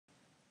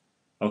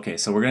Okay,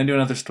 so we're going to do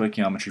another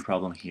stoichiometry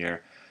problem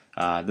here.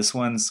 This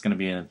one's going to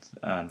be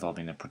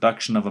involving the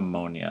production of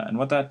ammonia. And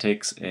what that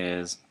takes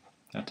is,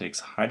 that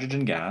takes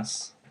hydrogen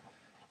gas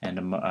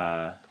and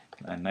a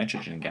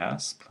nitrogen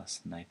gas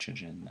plus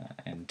nitrogen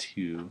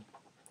N2,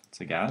 it's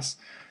a gas.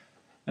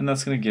 And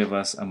that's going to give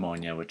us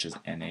ammonia, which is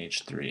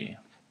NH3.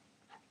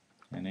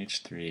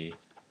 NH3,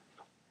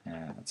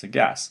 and that's a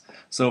gas.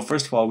 So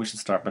first of all, we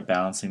should start by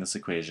balancing this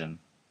equation.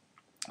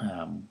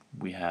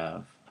 We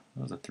have,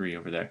 there's a 3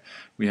 over there.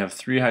 We have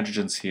 3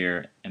 hydrogens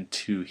here and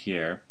 2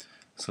 here.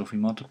 So if we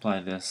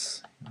multiply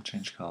this, we'll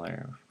change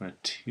color. We put a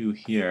 2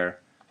 here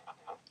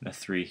and a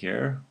 3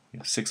 here. We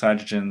have 6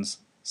 hydrogens,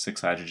 2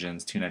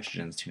 nitrogens, 2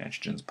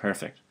 nitrogens.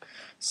 Perfect.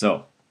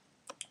 So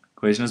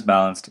equation is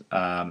balanced.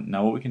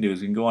 Now what we can do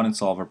is we can go on and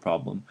solve our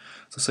problem.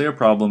 So say our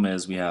problem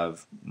is we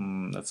have,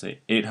 let's say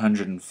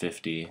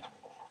 850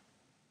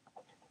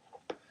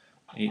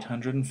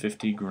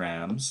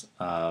 grams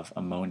of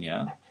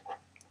ammonia,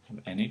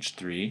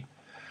 NH3.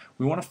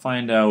 We want to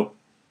find out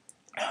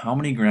how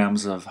many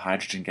grams of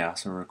hydrogen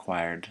gas are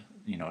required,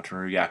 to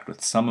react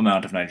with some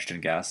amount of nitrogen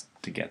gas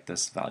to get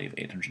this value of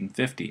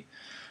 850.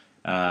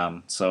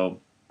 So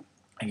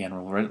again,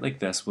 we'll write it like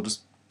this. We'll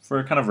just,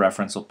 for kind of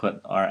reference, we'll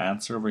put our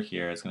answer over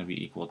here is going to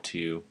be equal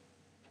to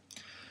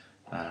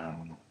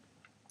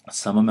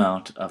some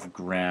amount of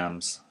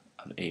grams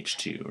of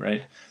H2,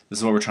 right? This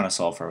is what we're trying to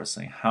solve for. We're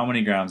saying how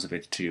many grams of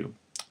H2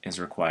 is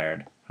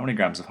required, how many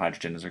grams of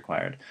hydrogen is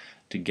required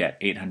to get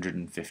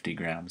 850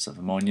 grams of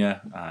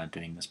ammonia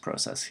doing this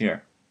process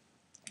here.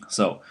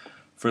 So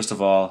first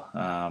of all,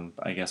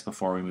 I guess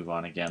before we move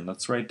on again,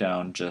 let's write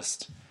down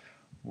just,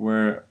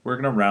 we're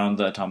going to round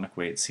the atomic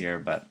weights here,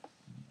 but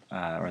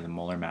or the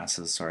molar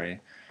masses, sorry.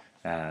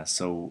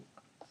 So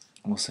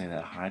we'll say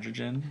that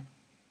hydrogen,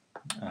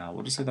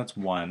 we'll just say that's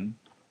 1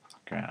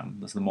 gram.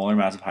 This, the molar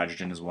mass of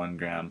hydrogen is 1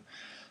 gram.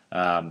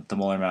 The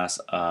molar mass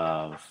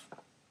of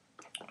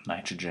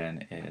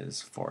nitrogen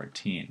is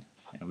 14.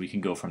 And we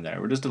can go from there.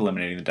 We're just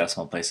eliminating the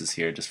decimal places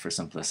here just for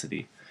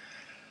simplicity.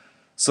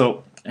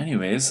 So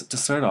anyways, to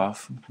start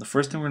off, the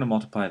first thing we're going to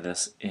multiply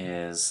this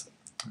is,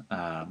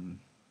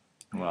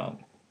 well,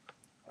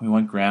 we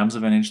want grams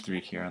of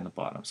NH3 here on the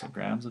bottom. So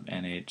grams of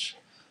NH3.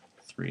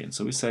 And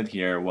so we said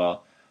here,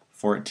 well,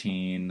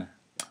 14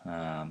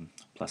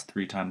 plus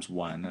 3 times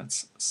 1,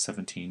 that's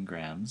 17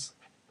 grams.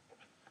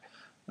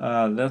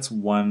 That's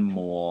 1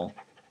 mole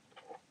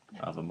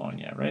of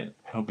ammonia, right?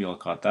 I hope you all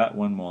caught that.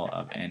 1 mole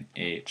of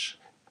NH3.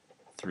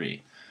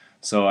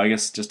 So I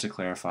guess just to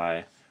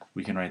clarify,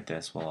 we can write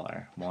this. Well,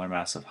 our molar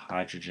mass of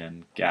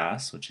hydrogen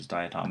gas, which is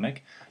diatomic,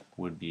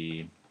 would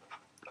be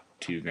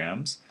 2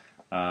 grams.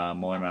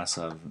 Molar mass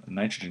of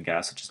nitrogen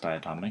gas, which is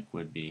diatomic,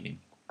 would be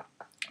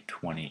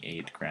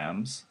 28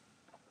 grams.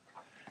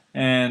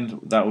 And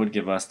that would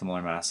give us the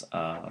molar mass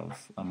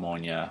of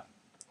ammonia,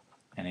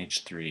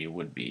 NH3,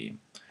 would be,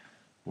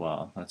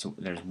 well,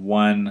 there's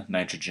 1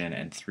 nitrogen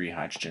and 3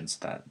 hydrogens.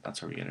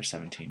 That's where we get our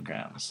 17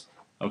 grams.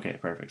 Okay,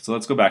 perfect. So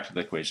let's go back to the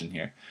equation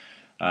here.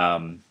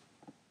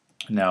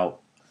 Now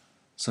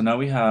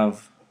we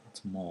have,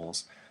 it's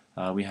moles.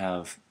 We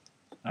have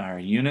our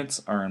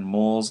units are in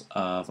moles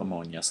of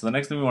ammonia. So the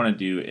next thing we want to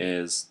do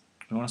is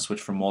we want to switch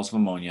from moles of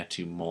ammonia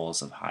to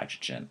moles of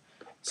hydrogen.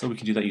 So we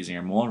can do that using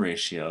our mole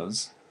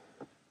ratios.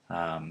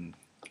 We'll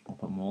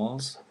put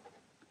moles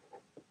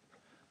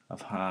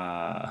of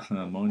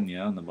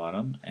ammonia on the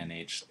bottom,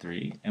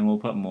 NH3, and we'll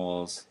put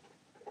moles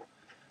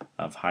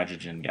of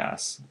hydrogen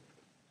gas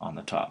on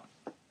the top.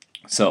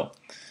 So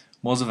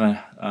moles of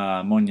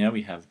ammonia,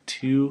 we have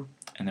 2,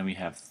 and then we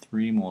have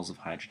 3 moles of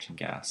hydrogen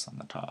gas on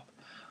the top.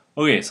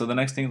 Okay, so the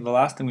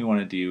last thing we want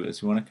to do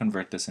is we want to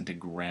convert this into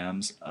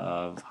grams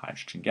of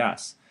hydrogen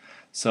gas.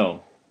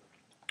 So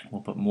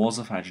we'll put moles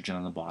of hydrogen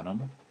on the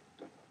bottom,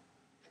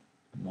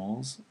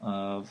 moles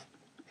of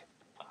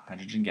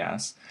hydrogen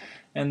gas,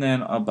 and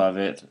then above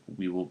it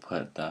we will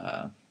put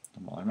the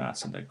molar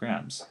mass, and the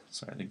grams.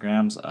 Sorry, the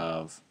grams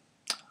of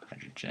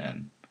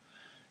hydrogen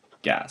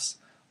gas.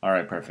 All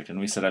right, perfect. And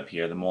we set up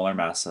here the molar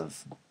mass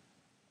of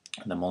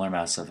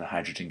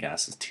hydrogen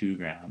gas is 2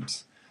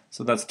 grams.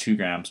 So that's 2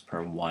 grams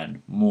per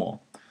 1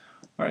 mole.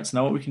 All right, so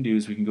now what we can do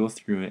is we can go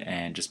through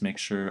and just make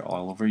sure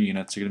all of our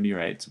units are going to be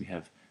right. So we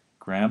have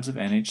grams of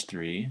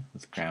NH3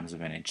 with grams of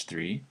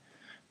NH3.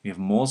 We have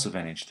moles of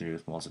NH3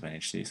 with moles of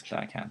NH3, so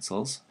that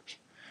cancels.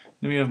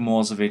 Then we have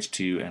moles of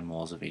H2 and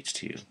moles of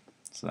H2,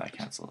 so that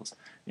cancels.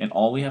 And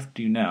all we have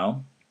to do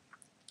now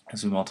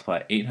is we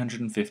multiply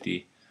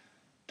 850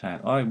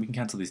 times, oh, we can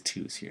cancel these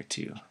 2's here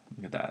too.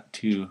 Look at that,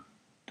 2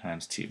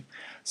 times 2.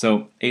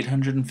 So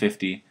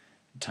 850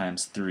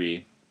 times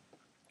 3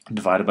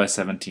 divided by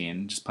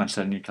 17, just punch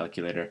that in your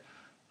calculator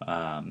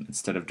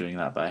instead of doing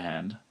that by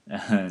hand.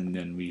 And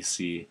then we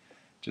see,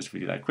 just if we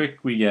do that quick,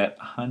 we get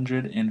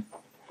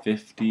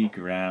 150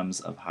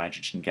 grams of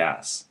hydrogen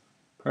gas.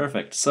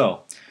 Perfect.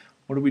 So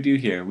what do we do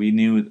here? We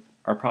knew,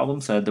 our problem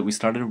said that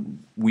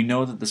we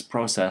know that this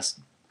process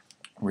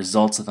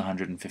results with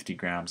 150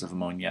 grams of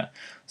ammonia.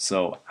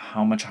 So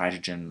how much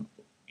hydrogen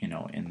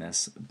in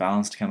this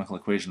balanced chemical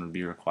equation would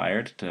be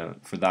required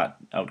for that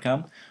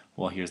outcome?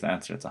 Well, here's the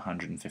answer. It's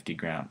 150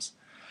 grams.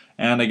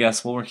 And I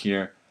guess while we're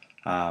here,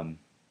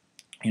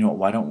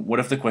 what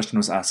if the question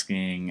was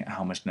asking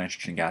how much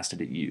nitrogen gas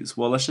did it use?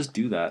 Well, let's just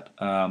do that.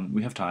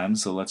 We have time,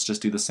 so let's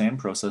just do the same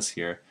process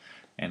here,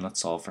 and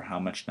let's solve for how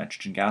much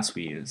nitrogen gas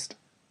we used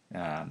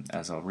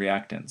as a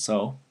reactant.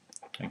 So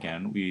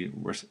again,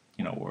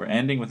 we're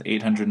ending with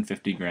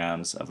 850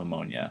 grams of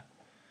ammonia.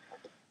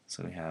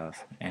 So we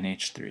have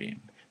NH3.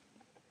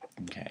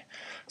 Okay,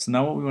 so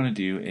now what we want to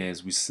do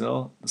is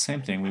the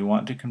same thing. We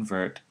want to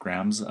convert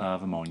grams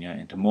of ammonia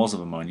into moles of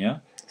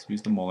ammonia. So we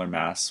use the molar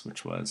mass,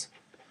 which was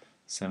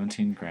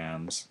 17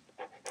 grams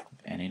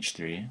of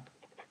NH3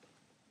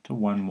 to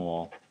 1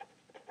 mole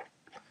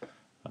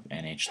of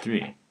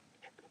NH3.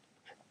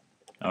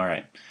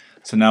 Alright,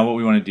 so now what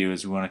we want to do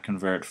is we want to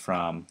convert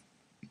from,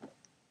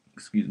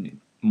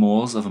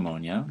 moles of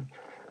ammonia,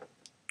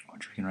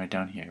 which we can write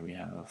down here. We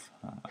have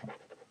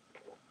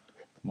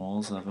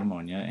moles of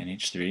ammonia,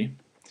 NH3.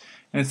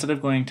 And instead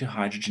of going to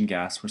hydrogen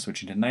gas, we're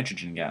switching to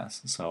nitrogen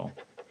gas. So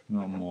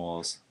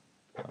moles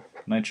of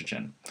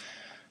nitrogen.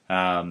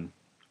 And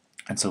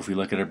so if we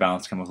look at our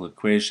balanced chemical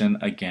equation,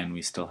 again,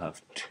 we still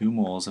have 2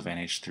 moles of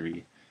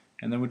NH3,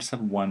 and then we just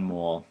have 1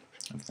 mole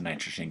of the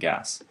nitrogen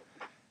gas.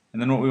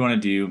 And then what we want to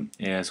do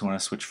is we want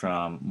to switch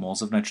from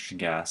moles of nitrogen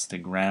gas to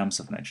grams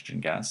of nitrogen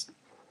gas.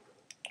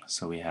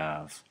 So we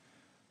have,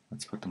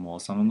 let's put the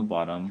moles down on the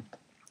bottom,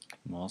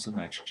 moles of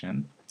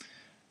nitrogen,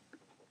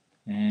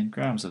 and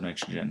grams of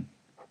nitrogen.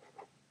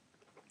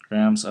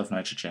 Grams of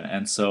nitrogen.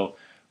 And so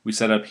we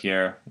set up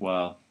here,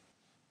 well,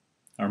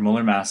 our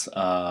molar mass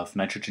of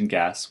nitrogen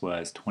gas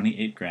was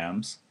 28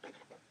 grams.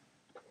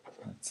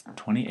 That's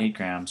 28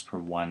 grams per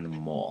 1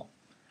 mole.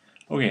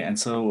 Okay, and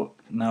so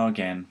now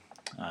again,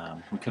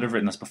 we could have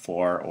written this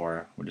before,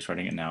 or we're just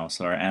writing it now.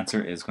 So our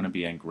answer is going to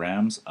be in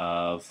grams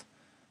of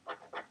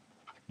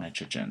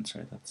nitrogen.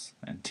 Sorry, that's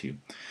N2.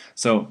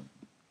 So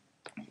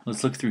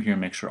let's look through here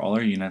and make sure all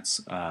our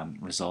units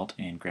result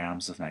in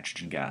grams of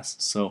nitrogen gas.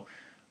 So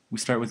we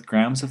start with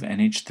grams of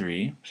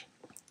NH3.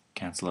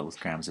 Cancel out with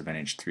grams of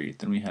NH3.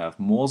 Then we have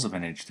moles of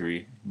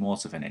NH3,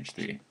 moles of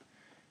NH3. You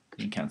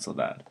can cancel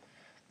that.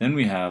 Then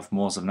we have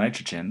moles of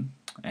nitrogen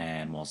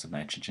and moles of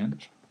nitrogen.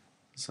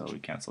 So we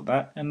cancel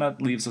that, and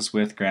that leaves us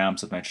with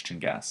grams of nitrogen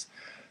gas.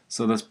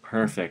 So that's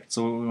perfect.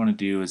 So what we want to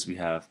do is we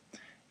have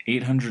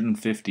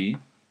 850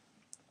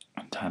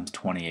 times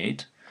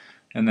 28,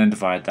 and then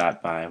divide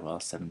that by, well,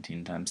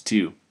 17 times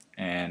 2.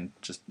 And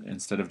just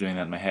instead of doing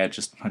that in my head,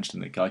 just punched in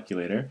the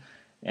calculator.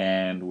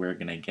 And we're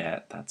going to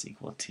get, that's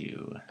equal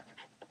to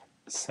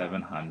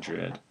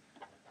 700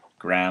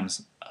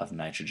 grams of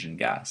nitrogen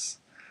gas.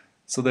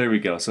 So there we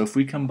go. So if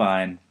we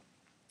combine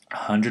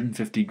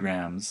 150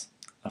 grams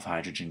of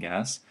hydrogen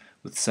gas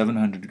with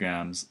 700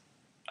 grams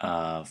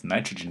of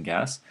nitrogen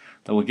gas,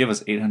 that will give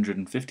us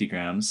 850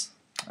 grams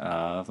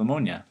of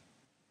ammonia.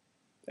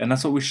 And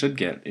that's what we should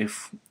get.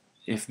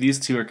 If these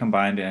two are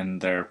combined in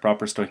their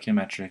proper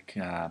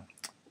stoichiometric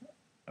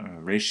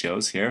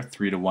ratios here,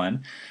 3 to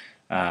 1,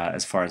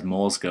 as far as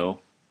moles go,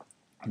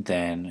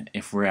 then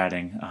if we're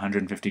adding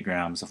 150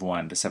 grams of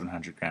one to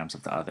 700 grams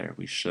of the other,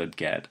 we should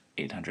get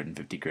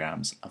 850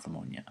 grams of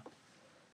ammonia.